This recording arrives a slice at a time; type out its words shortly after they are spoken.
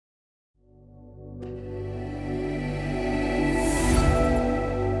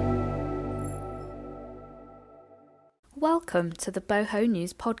Welcome to the Boho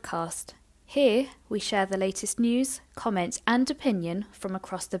News podcast. Here we share the latest news, comments and opinion from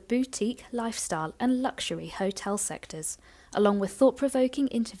across the boutique, lifestyle and luxury hotel sectors, along with thought-provoking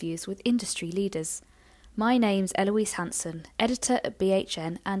interviews with industry leaders. My name's Eloise Hanson, editor at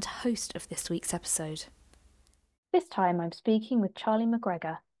BHN and host of this week's episode. This time I'm speaking with Charlie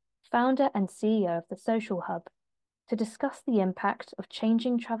MacGregor, founder and CEO of the Social Hub, to discuss the impact of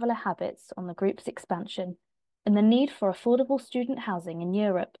changing traveller habits on the group's expansion and the need for affordable student housing in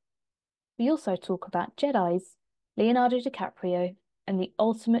Europe. We also talk about Jedis, Leonardo Di Caprio, and the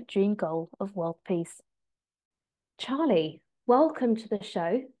ultimate dream goal of world peace. Charlie, welcome to the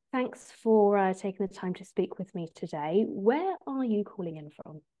show. Thanks for taking the time to speak with me today. Where are you calling in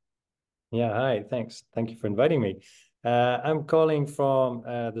from? Yeah, hi, thanks. Thank you for inviting me. I'm calling from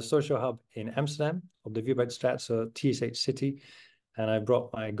the Social Hub in Amsterdam, op de Vierbuitenstraat, so TSH City, and I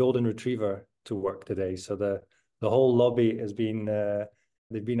brought my golden retriever to work today. So the whole lobby has been,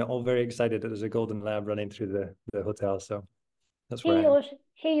 they've been all very excited that there's a golden lab running through the hotel. So that's where I am.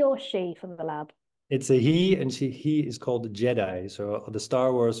 He or she from the lab? It's a he, and he is called the Jedi. So the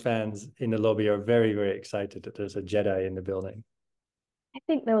Star Wars fans in the lobby are very, very excited that there's a Jedi in the building. I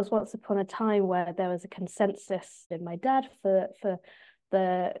think there was once upon a time where there was a consensus in my dad for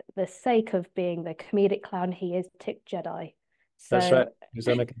the sake of being the comedic clown he is, tick Jedi. So That's right. It was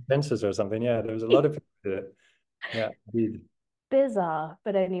on a consensus or something. Yeah, there was a lot of people who did it. Yeah, indeed. bizarre.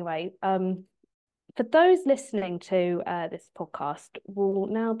 But anyway, for those listening to this podcast, will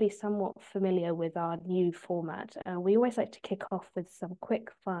now be somewhat familiar with our new format. We always like to kick off with some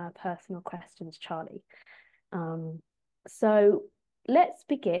quick fire personal questions, Charlie. So let's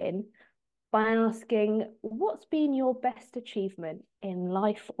begin by asking, what's been your best achievement in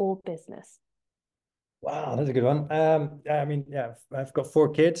life or business? Wow, that's a good one. I mean, yeah, I've got 4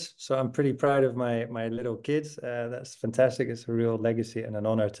 kids, so I'm pretty proud of my little kids. That's fantastic. It's a real legacy and an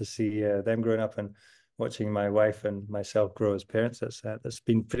honor to see them growing up and watching my wife and myself grow as parents. That's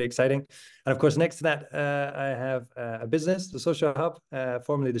been pretty exciting. And of course, next to that, I have a business, the Social Hub,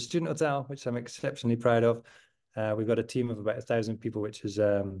 formerly the Student Hotel, which I'm exceptionally proud of. We've got a team of about 1,000 people, which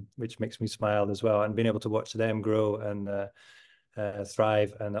makes me smile as well. And being able to watch them grow and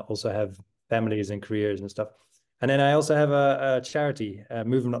thrive, and also have families and careers and stuff. And then I also have a charity,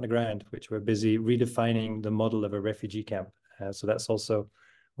 Movement on the Ground, which we're busy redefining the model of a refugee camp. So that's also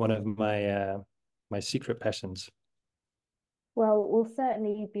one of my secret passions. Well, we'll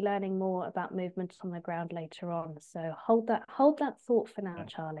certainly be learning more about movement on the ground later on. So hold that thought for now,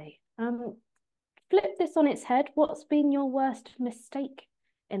 Charlie. Flip this on its head. What's been your worst mistake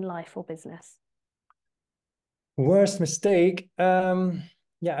in life or business? Worst mistake?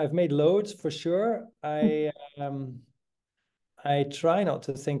 Yeah, I've made loads for sure. I try not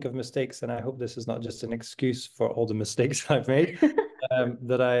to think of mistakes, and I hope this is not just an excuse for all the mistakes I've made.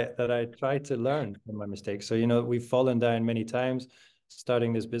 That I try to learn from my mistakes. So, we've fallen down many times.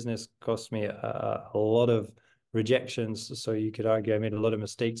 Starting this business cost me a lot of rejections. So you could argue I made a lot of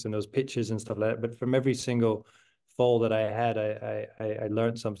mistakes in those pitches and stuff like that. But from every single fall that I had, I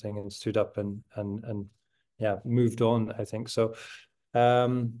learned something and stood up and yeah, moved on, I think. So I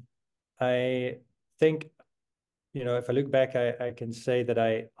think, if I look back, I can say that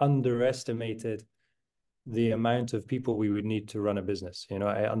I underestimated the amount of people we would need to run a business.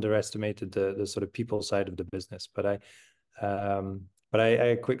 I underestimated the sort of people side of the business, but I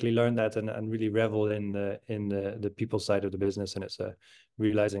quickly learned that and really revel in the people side of the business, and it's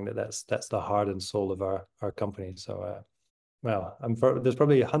realizing that's the heart and soul of our company. So well, there's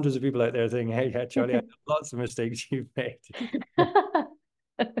probably hundreds of people out there saying, "Hey, yeah, Charlie, I have lots of mistakes you've made."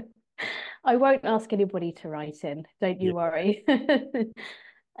 I won't ask anybody to write in, don't you worry.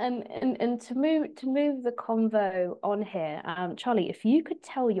 And to move the convo on here, Charlie, if you could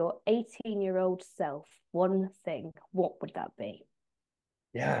tell your 18-year-old self one thing, what would that be?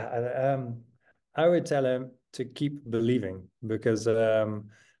 Yeah, I would tell him to keep believing, because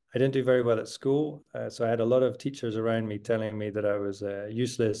I didn't do very well at school. So I had a lot of teachers around me telling me that I was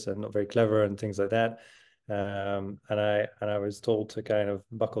useless and not very clever and things like that. And I was told to kind of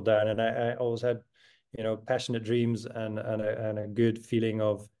buckle down. And I always had, passionate dreams and a good feeling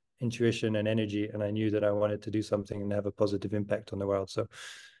of intuition and energy. And I knew that I wanted to do something and have a positive impact on the world. So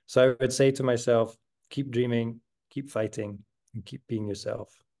I would say to myself, keep dreaming, keep fighting, and keep being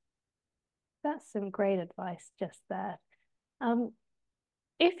yourself. That's some great advice just there. Um,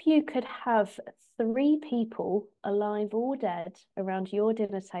 if you could have 3 people, alive or dead, around your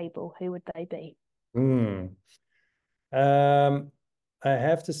dinner table, who would they be? Hmm. I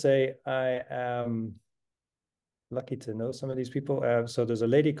have to say I am lucky to know some of these people. So there's a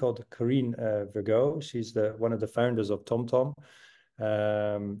lady called Corinne Vergo. She's one of the founders of TomTom.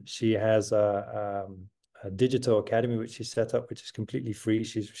 She has a digital academy which she set up, which is completely free.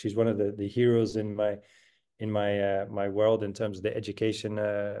 She's one of the heroes in my world in terms of the education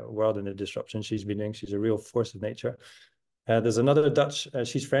world and the disruption she's been doing. She's a real force of nature. There's another Dutch,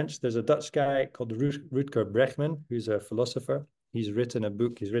 she's French. There's a Dutch guy called Rutger Bregman, who's a philosopher. He's written a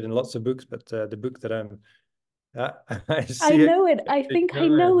book. He's written lots of books, but the book that I I see know it. I think I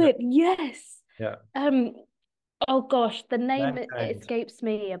know it. Yes. Yeah. Oh gosh, the name Mankind. escapes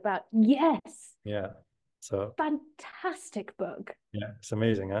me about. Yes. Yeah. So Fantastic book. yeah, it's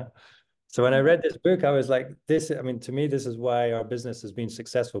amazing, huh? So when I read this book, I was like, I mean, to me, this is why our business has been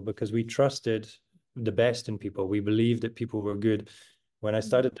successful, because we trusted the best in people. We believed that people were good. When I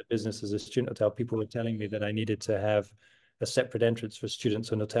started the business as a student hotel, people were telling me that I needed to have a separate entrance for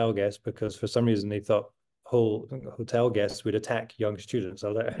students and hotel guests, because for some reason they thought whole hotel guests would attack young students. I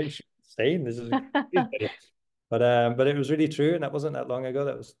was like, are you insane? This is but it was really true, and that wasn't that long ago.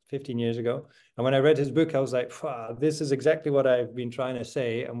 That was 15 years ago. And when I read his book, I was like, this is exactly what I've been trying to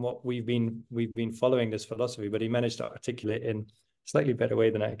say, and what we've been following this philosophy. But he managed to articulate in a slightly better way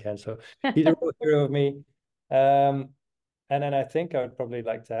than I can. So he's a real hero of me. And then I think I would probably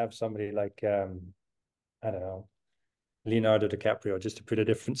like to have somebody like I don't know, Leonardo DiCaprio, just to put a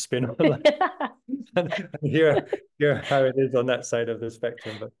different spin on life. and hear how it is on that side of the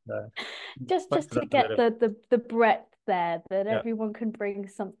spectrum. But just to get the breadth there, that yeah, everyone can bring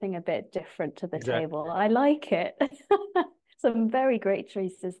something a bit different to the exactly. table. I like it. Some very great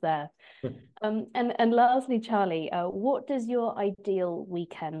choices there. And lastly, Charlie, what does your ideal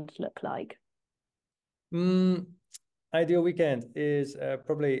weekend look like? Ideal weekend is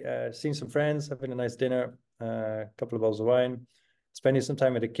probably seeing some friends, having a nice dinner, a couple of bottles of wine, spending some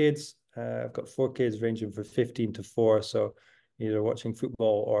time with the kids. I've got 4 kids ranging from 15 to 4, so either watching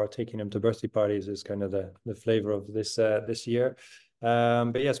football or taking them to birthday parties is kind of the flavor of this year.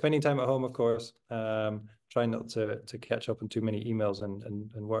 But yeah, spending time at home, of course. Trying not to catch up on too many emails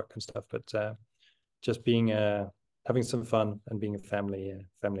and work and stuff, but just being having some fun and being a family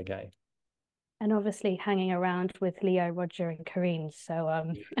guy. And obviously hanging around with Leo, Roger, and Karine. So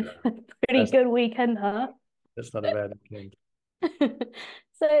Yeah, pretty good weekend, huh? that's not a bad weekend.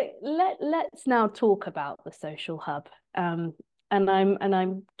 So let's now talk about the social hub. And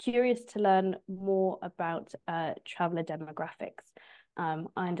I'm curious to learn more about traveler demographics. I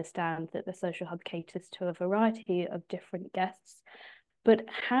understand that the social hub caters to a variety of different guests, but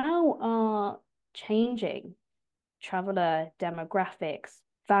how are changing traveler demographics,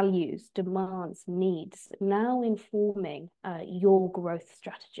 values, demands, needs now informing your growth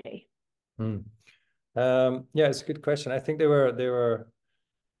strategy? Yeah, it's a good question. I think they were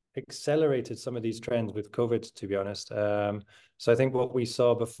accelerated some of these trends with COVID, to be honest. So I think what we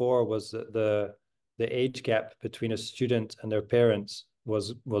saw before was that the age gap between a student and their parents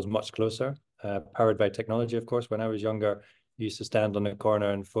was much closer, powered by technology, of course. When I was younger, you used to stand on the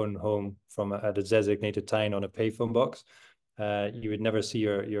corner and phone home from at a designated time on a payphone box. You would never see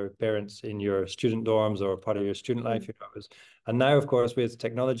your parents in your student dorms or part of your student life. You know, and now, of course, with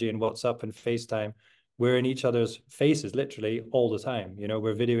technology and WhatsApp and FaceTime, we're in each other's faces literally all the time. You know,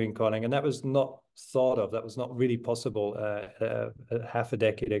 we're videoing calling, and that was not thought of. That was not really possible half a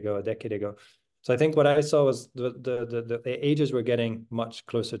decade ago. So I think what I saw was the ages were getting much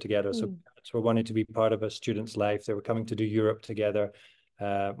closer together. So parents were wanting to be part of a student's life. They were coming to do Europe together,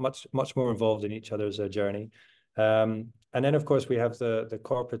 much more involved in each other's journey. And then, of course, we have the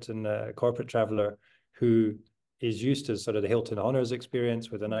corporate and corporate traveler who is used to sort of the Hilton Honors experience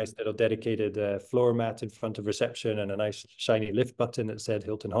with a nice little dedicated floor mat in front of reception and a nice shiny lift button that said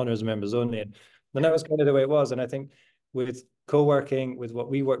Hilton Honors members only. And that was kind of the way it was. And I think with co-working, with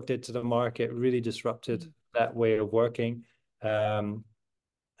what WeWork did to the market, really disrupted that way of working. And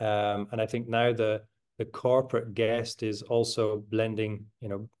I think now the corporate guest is also blending, you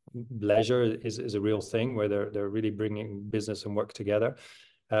know, leisure is a real thing where they're really bringing business and work together.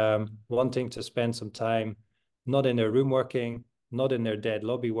 Wanting to spend some time not in their room working, not in their dead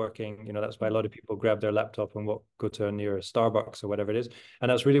lobby working. You know, that's why a lot of people grab their laptop and go to a near Starbucks or whatever it is. And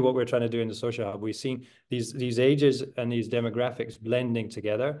that's really what we're trying to do in the social hub. We've seen these ages and these demographics blending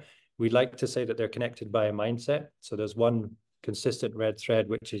together. We like to say that they're connected by a mindset. So there's one consistent red thread,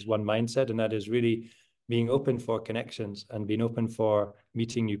 which is one mindset, and that is really being open for connections and being open for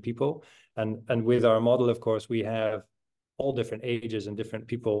meeting new people. And with our model, of course, we have all different ages and different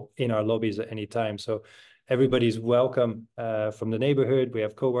people in our lobbies at any time. So everybody's welcome from the neighborhood. We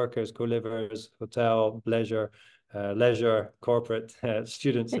have co-workers, co-livers, hotel, leisure, corporate,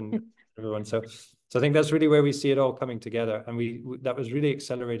 students, and everyone. So I think that's really where we see it all coming together. And that was really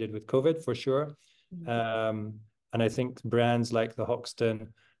accelerated with COVID for sure. And I think brands like the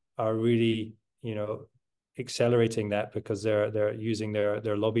Hoxton are really, accelerating that because they're using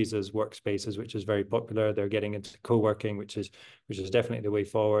their lobbies as workspaces, which is very popular. They're getting into co-working, which is definitely the way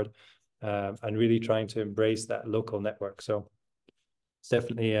forward, and really trying to embrace that local network. So it's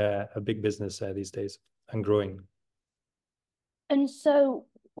definitely a big business these days and growing. And so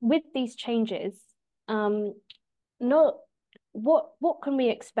with these changes, not what can we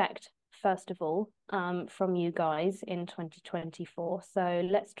expect first of all from you guys in 2024? So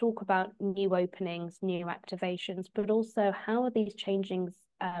let's talk about new openings, new activations, but also how are these changes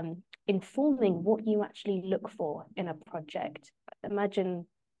informing what you actually look for in a project? Imagine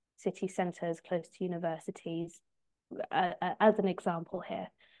city centres close to universities as an example here.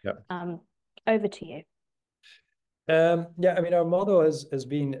 Yeah. Over to you. Yeah, I mean, our model has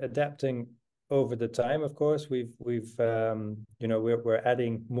been adapting over the time. Of course, we're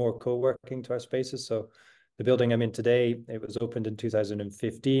adding more co-working to our spaces. So the building I'm in today, it was opened in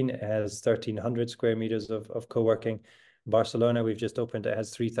 2015. It has 1,300 square meters of co-working. Barcelona, we've just opened, it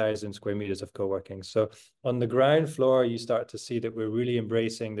has 3,000 square meters of co-working. So on the ground floor, you start to see that we're really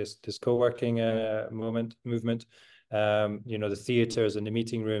embracing this co-working movement. The theaters and the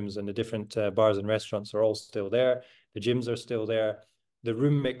meeting rooms and the different bars and restaurants are all still there. The gyms are still there. The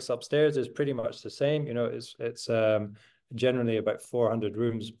room mix upstairs is pretty much the same. It's generally about 400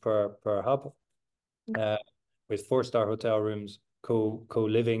 rooms per hub, with 4-star hotel rooms,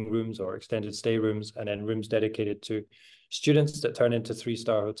 co-living rooms or extended stay rooms, and then rooms dedicated to students that turn into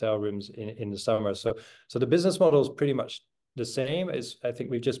 3-star hotel rooms in the summer. So the business model is pretty much the same. I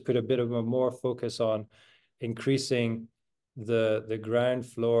think we've just put a bit of a more focus on increasing the ground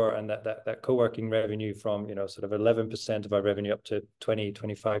floor and that co-working revenue from sort of 11% of our revenue up to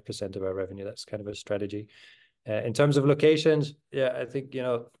 25% of our revenue. That's kind of a strategy. In terms of locations, yeah, I think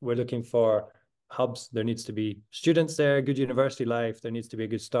we're looking for hubs. There needs to be students there, good university life. There needs to be a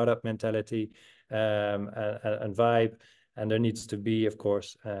good startup mentality and vibe. And there needs to be, of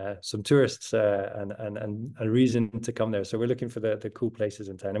course, some tourists and a reason to come there. So we're looking for the cool places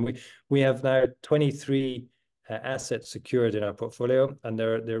in town. And we have now 23 assets secured in our portfolio, and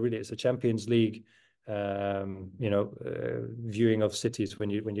they're really, it's a Champions League viewing of cities when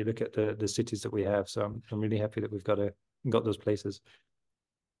you look at the cities that we have. So I'm really happy that we've got those places.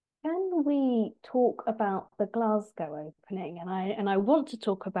 Can we talk about the Glasgow opening? And I want to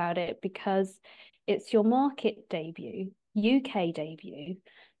talk about it because it's your market debut, UK debut,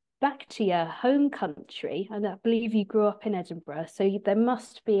 back to your home country. And I believe you grew up in Edinburgh, so there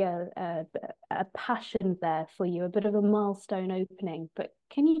must be a passion there for you, a bit of a milestone opening. But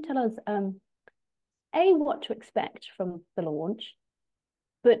can you tell us, A, what to expect from the launch,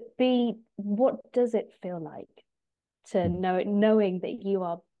 but B, what does it feel like to knowing that you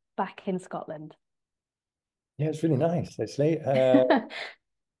are back in Scotland? Yeah, it's really nice, actually.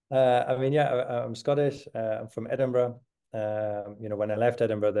 I mean, yeah, I'm Scottish. I'm from Edinburgh. When I left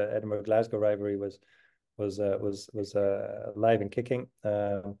Edinburgh, the Edinburgh-Glasgow rivalry was live and kicking.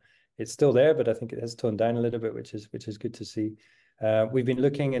 It's still there, but I think it has toned down a little bit, which is good to see. We've been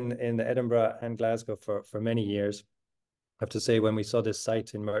looking in the Edinburgh and Glasgow for many years. I have to say, when we saw this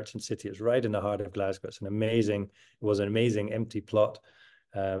site in Merchant City, it's right in the heart of Glasgow. It was an amazing empty plot.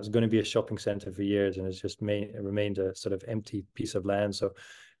 It was going to be a shopping centre for years, and it's just remained a sort of empty piece of land. So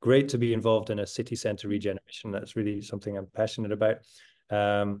great to be involved in a city centre regeneration. That's really something I'm passionate about.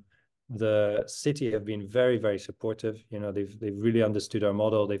 The city have been very, very supportive. They've really understood our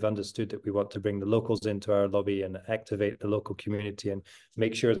model. They've understood that we want to bring the locals into our lobby and activate the local community and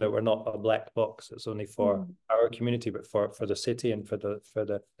make sure that we're not a black box that's only for our community, but for the city and for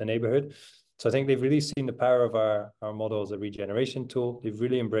the neighborhood. So I think they've really seen the power of our model as a regeneration tool. They've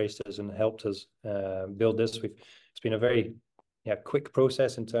really embraced us and helped us build this. It's been a very quick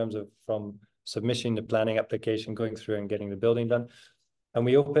process in terms of from submission to planning application, going through and getting the building done. And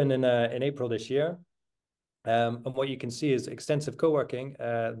we open in April this year. And what you can see is extensive co-working,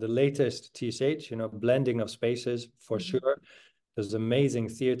 the latest TSH, blending of spaces for sure. There's amazing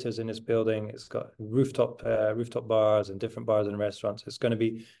theaters in this building. It's got rooftop bars and different bars and restaurants. It's going to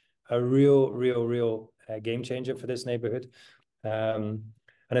be a real game changer for this neighborhood. And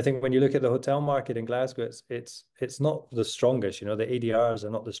I think when you look at the hotel market in Glasgow, it's not the strongest. The ADRs are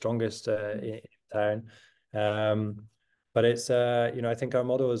not the strongest in town. But it's I think our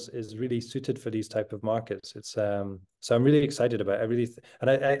model is really suited for these type of markets. So I'm really excited about it. And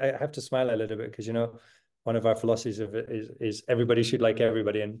I have to smile a little bit because one of our philosophies of it is everybody should like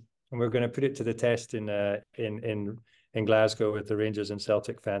everybody, and we're going to put it to the test in in Glasgow with the Rangers and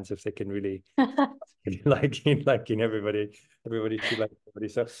Celtic fans if they can really liking everybody should like everybody.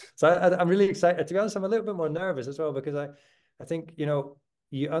 So I'm really excited. To be honest, I'm a little bit more nervous as well because I think, you know,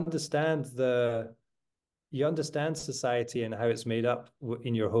 you understand society and how it's made up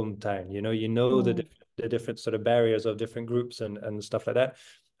in your hometown. You know the different sort of barriers of different groups and stuff like that.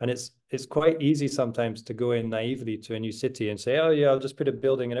 And it's quite easy sometimes to go in naively to a new city and say, oh yeah, I'll just put a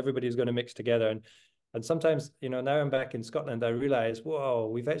building and everybody's going to mix together. And sometimes, you know, now I'm back in Scotland, I realize, whoa,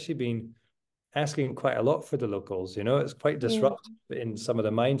 we've actually been asking quite a lot for the locals. You know, it's quite disruptive in some of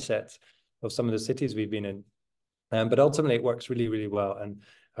the mindsets of some of the cities we've been in. But ultimately, it works really, really well, and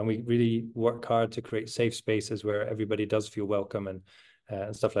we really work hard to create safe spaces where everybody does feel welcome and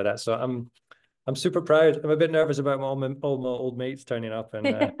stuff like that. So I'm super proud. I'm a bit nervous about all my old mates turning up and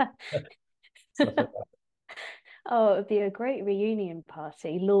stuff like that. Oh, it'd be a great reunion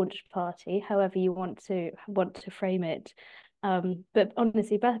party, launch party, however you want to frame it. But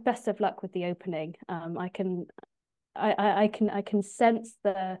honestly, best of luck with the opening. I can sense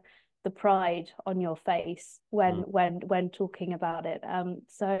the pride on your face when talking about it.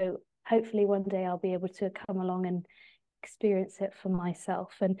 So hopefully one day I'll be able to come along and experience it for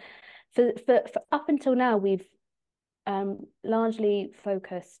myself. And for up until now, we've largely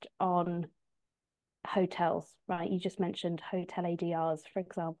focused on hotels, right? You just mentioned hotel ADRs, for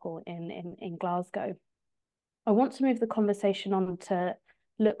example, in Glasgow. I want to move the conversation on to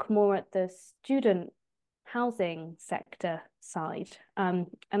look more at the student housing sector side. And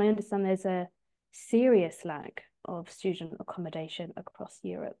I understand there's a serious lack of student accommodation across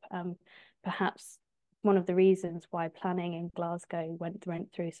Europe. Perhaps one of the reasons why planning in Glasgow went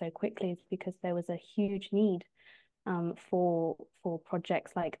through so quickly is because there was a huge need for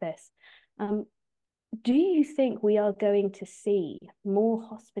projects like this. Do you think we are going to see more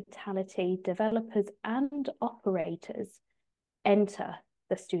hospitality developers and operators enter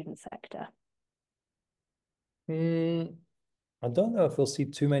the student sector? I don't know if we'll see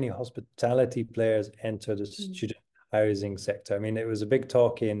too many hospitality players enter the student housing sector. I mean, it was a big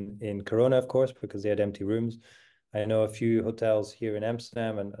talk in Corona, of course, because they had empty rooms. I know a few hotels here in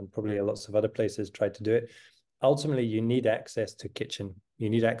Amsterdam and probably lots of other places tried to do it. Ultimately, you need access to kitchen. You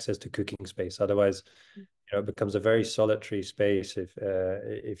need access to cooking space. Otherwise, you know, it becomes a very solitary space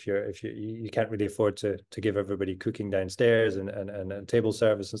if you can't really afford to give everybody cooking downstairs and table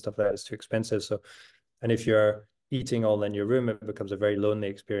service and stuff like that. It's too expensive. So, and if you're eating all in your room, it becomes a very lonely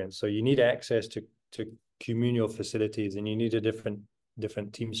experience. So you need access to communal facilities, and you need a different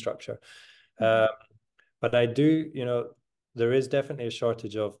team structure. But I do, you know, there is definitely a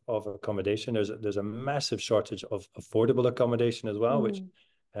shortage of accommodation. There's a massive shortage of affordable accommodation as well, which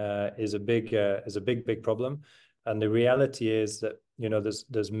is a big problem. And the reality is that, you know,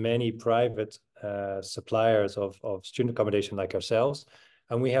 there's many private suppliers of student accommodation like ourselves,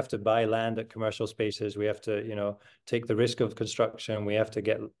 and we have to buy land at commercial spaces. We have to, you know, take the risk of construction. We have to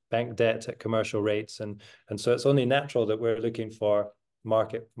get bank debt at commercial rates, and so it's only natural that we're looking for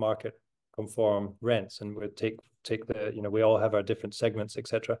market conform rents, and we'll take the, you know, we all have our different segments,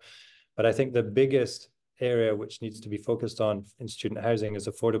 etc. But I think the biggest area which needs to be focused on in student housing is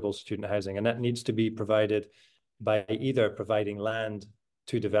affordable student housing, and that needs to be provided by either providing land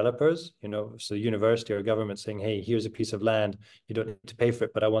to developers, you know, so university or government saying, hey, here's a piece of land, you don't need to pay for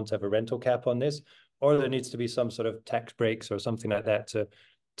it, but I want to have a rental cap on this, or there needs to be some sort of tax breaks or something like that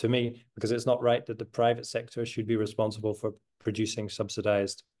to me, because it's not right that the private sector should be responsible for producing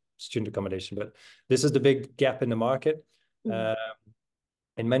subsidized student accommodation. But this is the big gap in the market.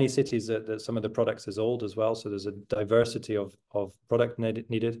 In many cities, some of the products is old as well, so there's a diversity of product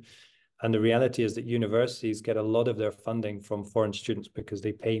needed. And the reality is that universities get a lot of their funding from foreign students because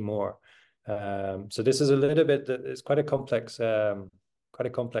they pay more. So this is a little bit, it's quite a complex sector.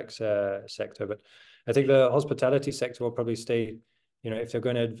 But I think the hospitality sector will probably stay, you know, if they're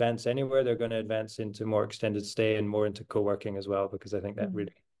going to advance anywhere, they're going to advance into more extended stay and more into co-working as well, because I think that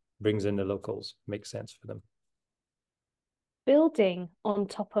really brings in the locals, makes sense for them. Building on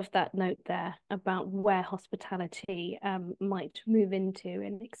top of that note there about where hospitality might move into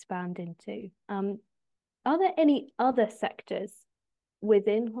and expand into, are there any other sectors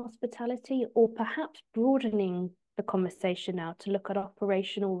within hospitality, or perhaps broadening the conversation now to look at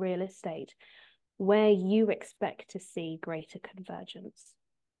operational real estate, where you expect to see greater convergence?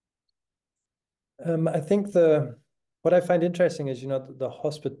 I think what I find interesting is, you know, the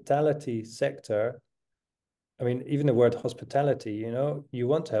hospitality sector. I mean, even the word hospitality, you know, you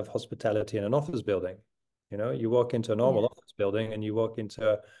want to have hospitality in an office building. You know, you walk into a normal office building and you walk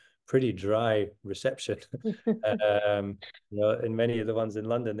into pretty dry reception. In many of the ones in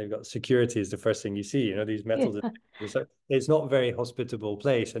London, they've got security is the first thing you see, these metals. Yeah. It's not a very hospitable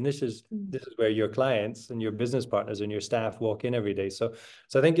place. And this is where your clients and your business partners and your staff walk in every day. So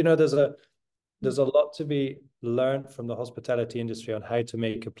I think, there's a lot to be learned from the hospitality industry on how to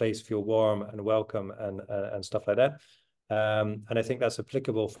make a place feel warm and welcome and stuff like that. And I think that's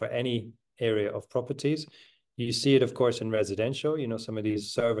applicable for any area of properties. You see it, of course, in residential, some of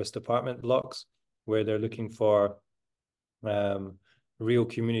these service department blocks where they're looking for real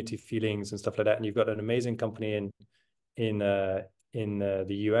community feelings and stuff like that. And you've got an amazing company in the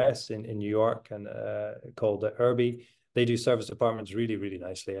US, in New York, and called Irby. They do service apartments really, really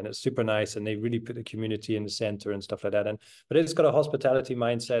nicely, and it's super nice, and they really put the community in the center and stuff like that. But it's got a hospitality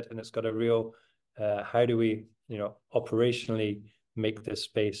mindset, and it's got a real how do we operationally make this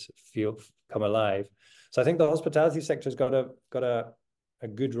space come alive. So I think the hospitality sector has got a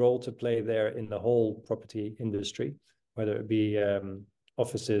good role to play there in the whole property industry, whether it be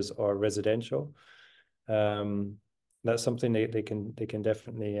offices or residential. That's something they can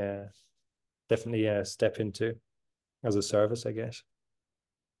definitely step into as a service, I guess.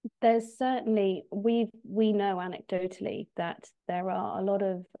 There's certainly, we know anecdotally that there are a lot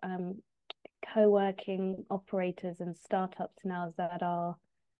of co-working operators and startups now that are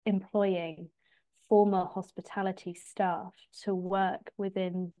employing former hospitality staff to work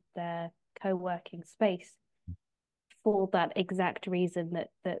within their co-working space for that exact reason,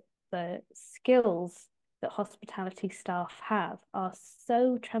 that the skills that hospitality staff have are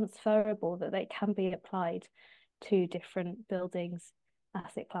so transferable that they can be applied to different buildings,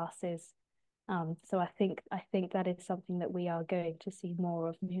 asset classes. So I think that is something that we are going to see more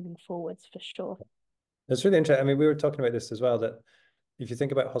of moving forwards, for sure. That's really interesting. I mean, we were talking about this as well, that if you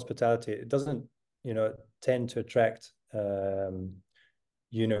think about hospitality, it doesn't, tend to attract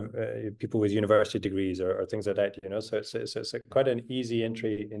people with university degrees or things like that, so it's quite an easy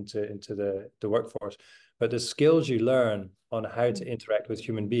entry into the workforce. But the skills you learn on how to interact with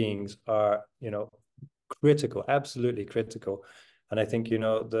human beings are critical, absolutely critical. And I think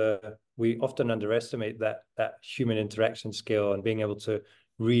we often underestimate that human interaction skill, and being able to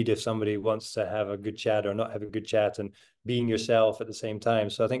read if somebody wants to have a good chat or not have a good chat, and being yourself at the same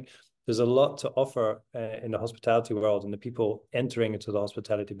time. So I think there's a lot to offer in the hospitality world, and the people entering into the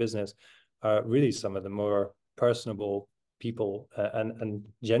hospitality business are really some of the more personable people, and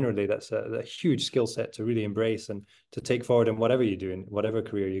generally that's a huge skill set to really embrace and to take forward in whatever you do, in whatever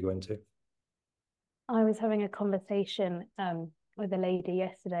career you go into. I was having a conversation with a lady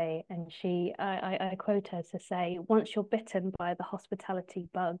yesterday, and I quote her to say, once you're bitten by the hospitality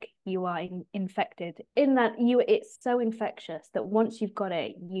bug, you are infected. In that it's so infectious that once you've got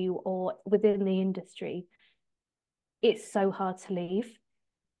it, or within the industry, it's so hard to leave.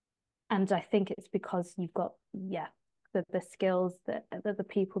 And I think it's because you've got the skills, that the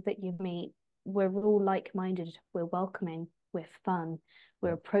people that you meet, we're all like-minded, we're welcoming, we're fun,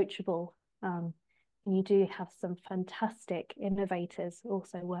 we're approachable. You do have some fantastic innovators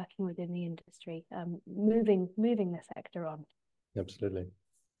also working within the industry, moving the sector on. Absolutely.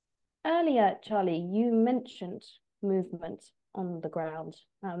 Earlier, Charlie, you mentioned movement on the ground.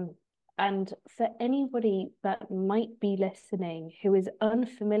 And for anybody that might be listening who is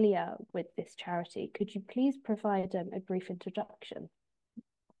unfamiliar with this charity, could you please provide a brief introduction?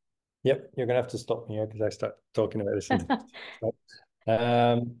 Yep, you're going to have to stop me here because I start talking about this.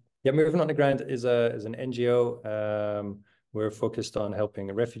 Movement on the Ground is an NGO. We're focused on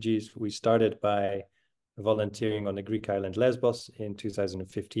helping refugees. We started by volunteering on the Greek island Lesbos in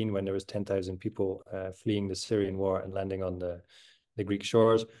 2015, when there was 10,000 people fleeing the Syrian war and landing on the Greek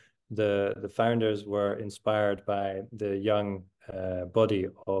shores. The founders were inspired by the young body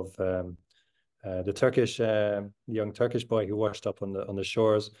of the young Turkish boy who washed up on the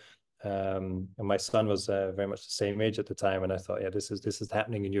shores. And my son was very much the same age at the time, and I thought, this is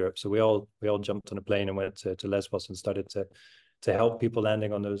happening in Europe. So we all jumped on a plane and went to Lesbos and started to help people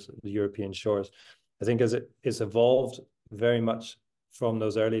landing on the European shores. I think as it's evolved very much from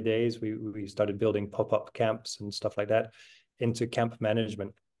those early days, we started building pop-up camps and stuff like that into camp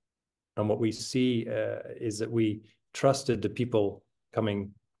management. And what we see is that we trusted the people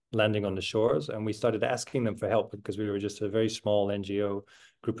landing on the shores, and we started asking them for help, because we were just a very small NGO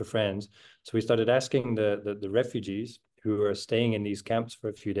group of friends. So we started asking the refugees who were staying in these camps for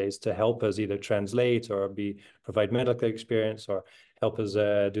a few days to help us either translate or provide medical experience, or help us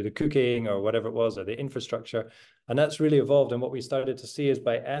do the cooking or whatever it was, or the infrastructure. And that's really evolved. And what we started to see is,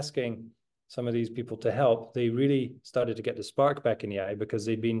 by asking some of these people to help, they really started to get the spark back in the eye, because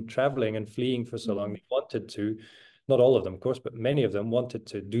they'd been traveling and fleeing for so long. They wanted to. not all of them, of course, but many of them wanted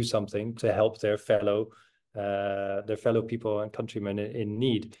to do something to help their fellow people and countrymen in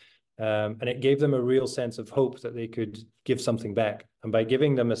need. And it gave them a real sense of hope that they could give something back. And by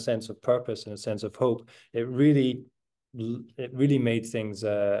giving them a sense of purpose and a sense of hope, it really made things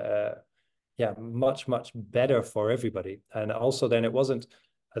much better for everybody. And also then it wasn't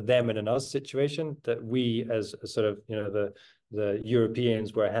a them and an us situation, that we as sort of, you know, the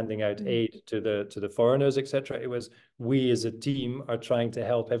Europeans were handing out aid to the foreigners, etc. It was we as a team are trying to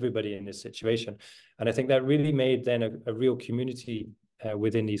help everybody in this situation. And I think that really made then a real community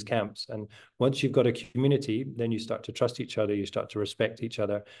within these camps. And once you've got a community, then you start to trust each other, you start to respect each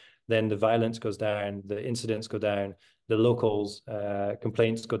other. Then the violence goes down, the incidents go down, the locals'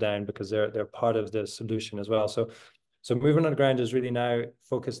 complaints go down, because they're part of the solution as well. So Movement on the Ground is really now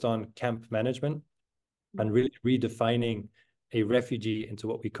focused on camp management and really redefining a refugee into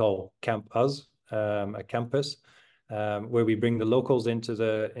what we call Camp Us, a campus, where we bring the locals into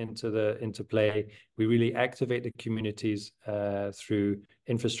play. We really activate the communities through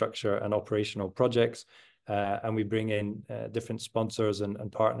infrastructure and operational projects, and we bring in different sponsors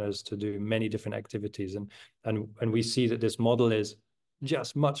and partners to do many different activities. And we see that this model is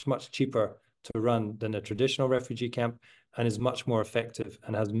just much cheaper to run than a traditional refugee camp, and is much more effective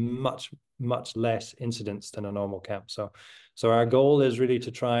and has much less incidents than a normal camp. So our goal is really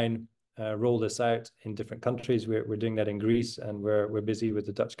to try and roll this out in different countries. We're doing that in Greece, and we're busy with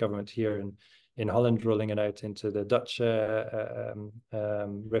the Dutch government here in Holland, rolling it out into the Dutch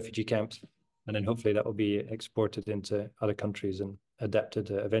refugee camps, and then hopefully that will be exported into other countries and adapted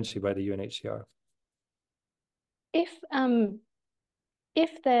eventually by the UNHCR.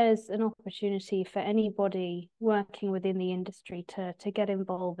 If there's an opportunity for anybody working within the industry to get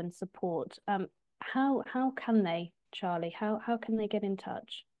involved and support, how can they, Charlie? How can they get in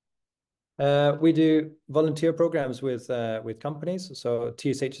touch? We do volunteer programs with companies. So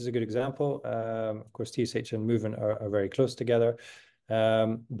TSH is a good example. Of course, TSH and Movement are very close together.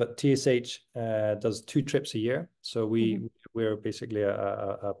 But TSH does 2 trips a year. So we're basically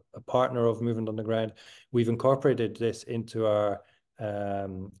a partner of Movement on the Ground. We've incorporated this into our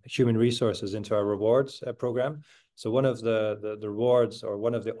human resources, into our rewards program. So one of the rewards, or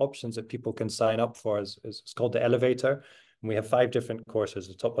one of the options that people can sign up for is called the Elevator. And we have 5 different courses.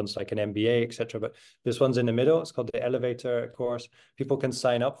 The top one's like an MBA, etc. But this one's in the middle. It's called the Elevator course. People can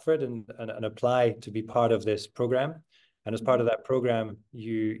sign up for it and apply to be part of this program. And as part of that program,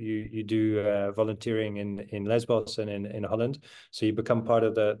 you do volunteering in Lesbos and in Holland. So you become part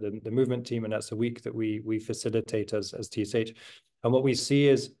of the movement team, and that's a week that we facilitate as TSH. And what we see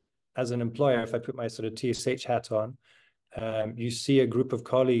is, as an employer, if I put my sort of TSH hat on, you see a group of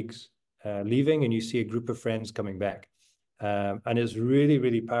colleagues leaving, and you see a group of friends coming back. And it's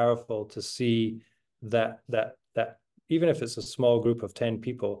really powerful to see that even if it's a small group of 10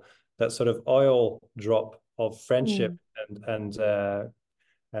 people, that sort of oil drop of friendship and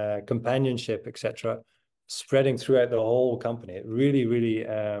companionship, etc., spreading throughout the whole company. It really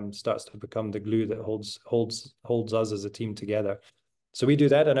starts to become the glue that holds us as a team together. So we do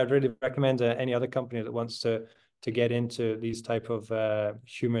that, and I'd really recommend any other company that wants to get into these type of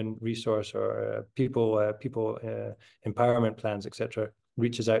human resource or people empowerment plans, etc.,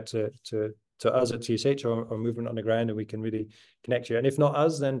 reaches out to us at TSH or Movement on the Ground, and we can really connect you. And if not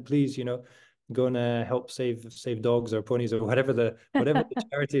us, then please, go and help save dogs or ponies or whatever the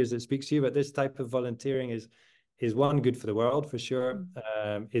charity is that speaks to you. But this type of volunteering is one, good for the world for sure.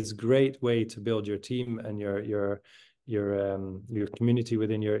 It's a great way to build your team and your community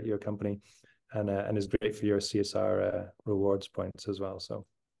within your company, and is great for your CSR rewards points as well. So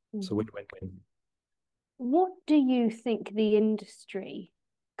win-win-win. What do you think the industry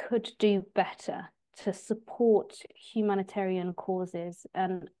could do better to support humanitarian causes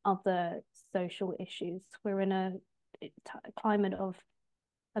and other social issues? We're in a climate of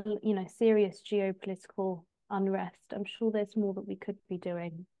serious geopolitical unrest. I'm sure there's more that we could be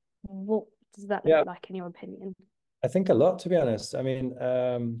doing. What does that look like in your opinion? I think a lot, to be honest. I mean,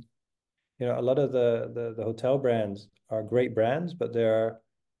 a lot of the hotel brands are great brands, but there are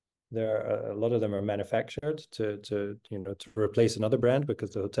a lot of them are manufactured to replace another brand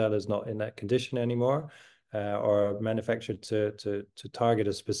because the hotel is not in that condition anymore, or manufactured to target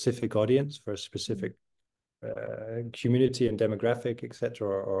a specific audience for a specific community and demographic, etc.,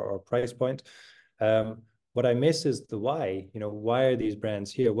 or price point. What I miss is the why. Why are these brands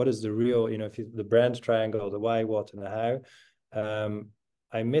here? What is the real, the brand triangle, the why, what, and the how?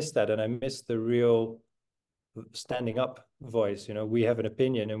 I miss that, and I miss the real standing up voice. We have an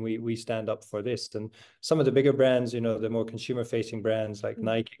opinion, and we stand up for this. And some of the bigger brands, the more consumer facing brands like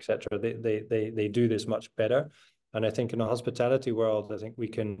Nike, etc., they do this much better. And I think in the hospitality world, I think we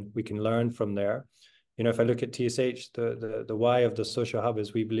can learn from there. You know, if I look at TSH, the why of the social hub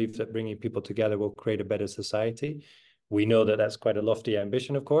is we believe that bringing people together will create a better society. We know that that's quite a lofty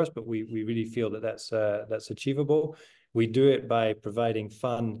ambition, of course, but we really feel that that's achievable. We do it by providing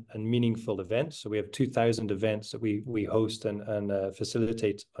fun and meaningful events. So we have 2,000 events that we host and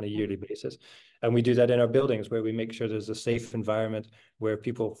facilitate on a yearly basis. And we do that in our buildings where we make sure there's a safe environment where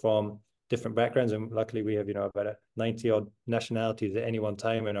people from different backgrounds, and luckily we have, you know, about 90 odd nationalities at any one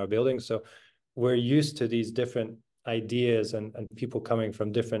time in our buildings. So we're used to these different ideas and people coming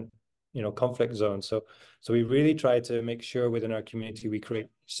from different, you know, conflict zones. So we really try to make sure within our community we create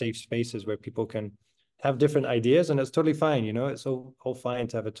safe spaces where people can have different ideas, and it's totally fine. You know, it's all fine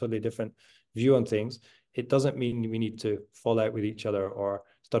to have a totally different view on things. It doesn't mean we need to fall out with each other or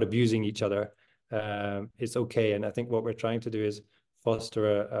start abusing each other. It's okay. And I think what we're trying to do is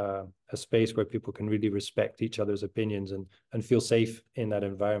foster a space where people can really respect each other's opinions and feel safe in that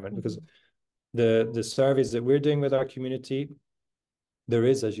environment. Because the surveys that we're doing with our community, there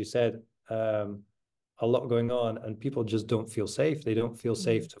is, as you said, a lot going on, and people just don't feel safe. They don't feel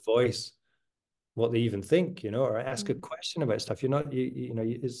safe to voice what they even think, you know, or ask a question about stuff. You're not, you know,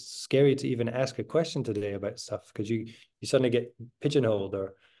 it's scary to even ask a question today about stuff because you suddenly get pigeonholed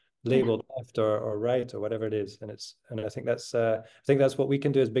or labeled left or right or whatever it is. And I think that's what we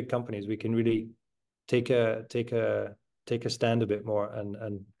can do as big companies. We can really take a stand a bit more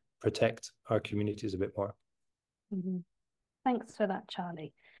and protect our communities a bit more. Thanks for that,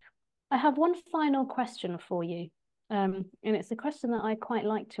 Charlie. I have one final question for you. And it's a question that I quite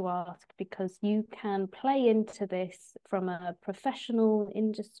like to ask because you can play into this from a professional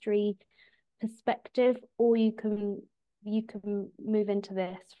industry perspective, or you can move into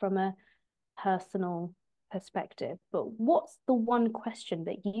this from a personal perspective. But what's the one question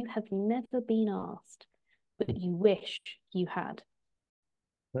that you have never been asked, but you wish you had?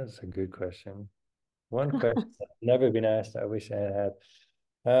 That's a good question. One question I've never been asked, I wish I had.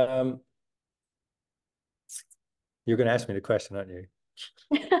 You're going to ask me the question, aren't you?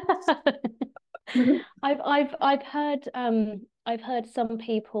 I've heard some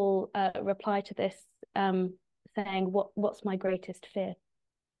people reply to this saying what's my greatest fear,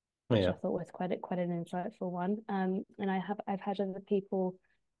 which I thought was quite an insightful one. And I've had other people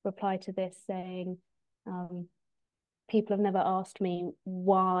reply to this saying people have never asked me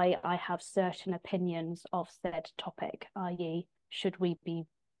why I have certain opinions of said topic, i.e., should we be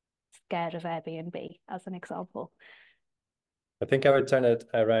scared of Airbnb, as an example. I think I would turn it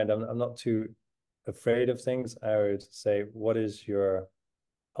around. I'm not too afraid of things. I would say, what is your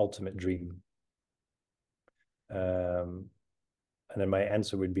ultimate dream? And then my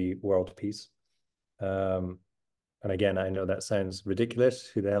answer would be world peace. And again, I know that sounds ridiculous.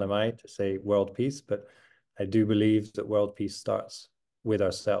 Who the hell am I to say world peace? But I do believe that world peace starts with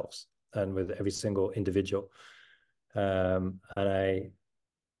ourselves and with every single individual. And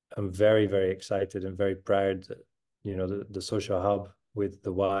I'm very, very excited and very proud that, you know, the social hub with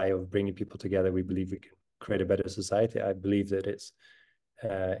the why of bringing people together, we believe we can create a better society. I believe that it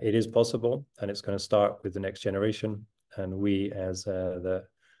is possible, and it's going to start with the next generation. And we, as the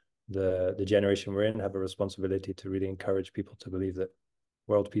generation we're in, have a responsibility to really encourage people to believe that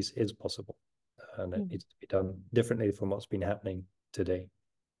world peace is possible, and it needs to be done differently from what's been happening today.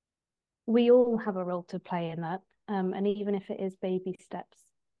 We all have a role to play in that, and even if it is baby steps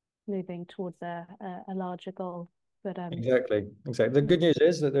moving towards a larger goal. But exactly. The good news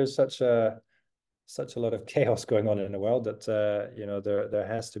is that there's such a lot of chaos going on in the world that you know, there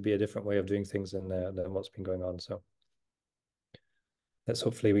has to be a different way of doing things than what's been going on. So let's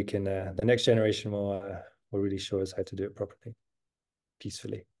hopefully we can the next generation will really show us how to do it properly,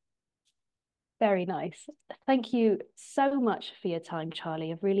 peacefully. Very nice. Thank you so much for your time,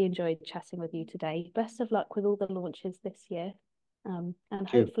 Charlie. I've really enjoyed chatting with you today. Best of luck with all the launches this year. And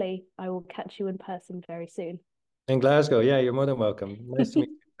hopefully I will catch you in person very soon. In Glasgow, yeah, you're more than welcome. Nice to meet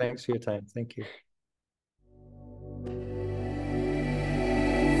you. Thanks for your time. Thank you.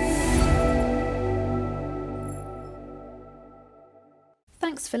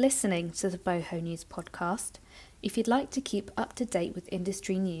 Thanks for listening to the Boho News podcast. If you'd like to keep up to date with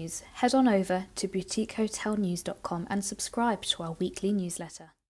industry news, head on over to boutiquehotelnews.com and subscribe to our weekly newsletter.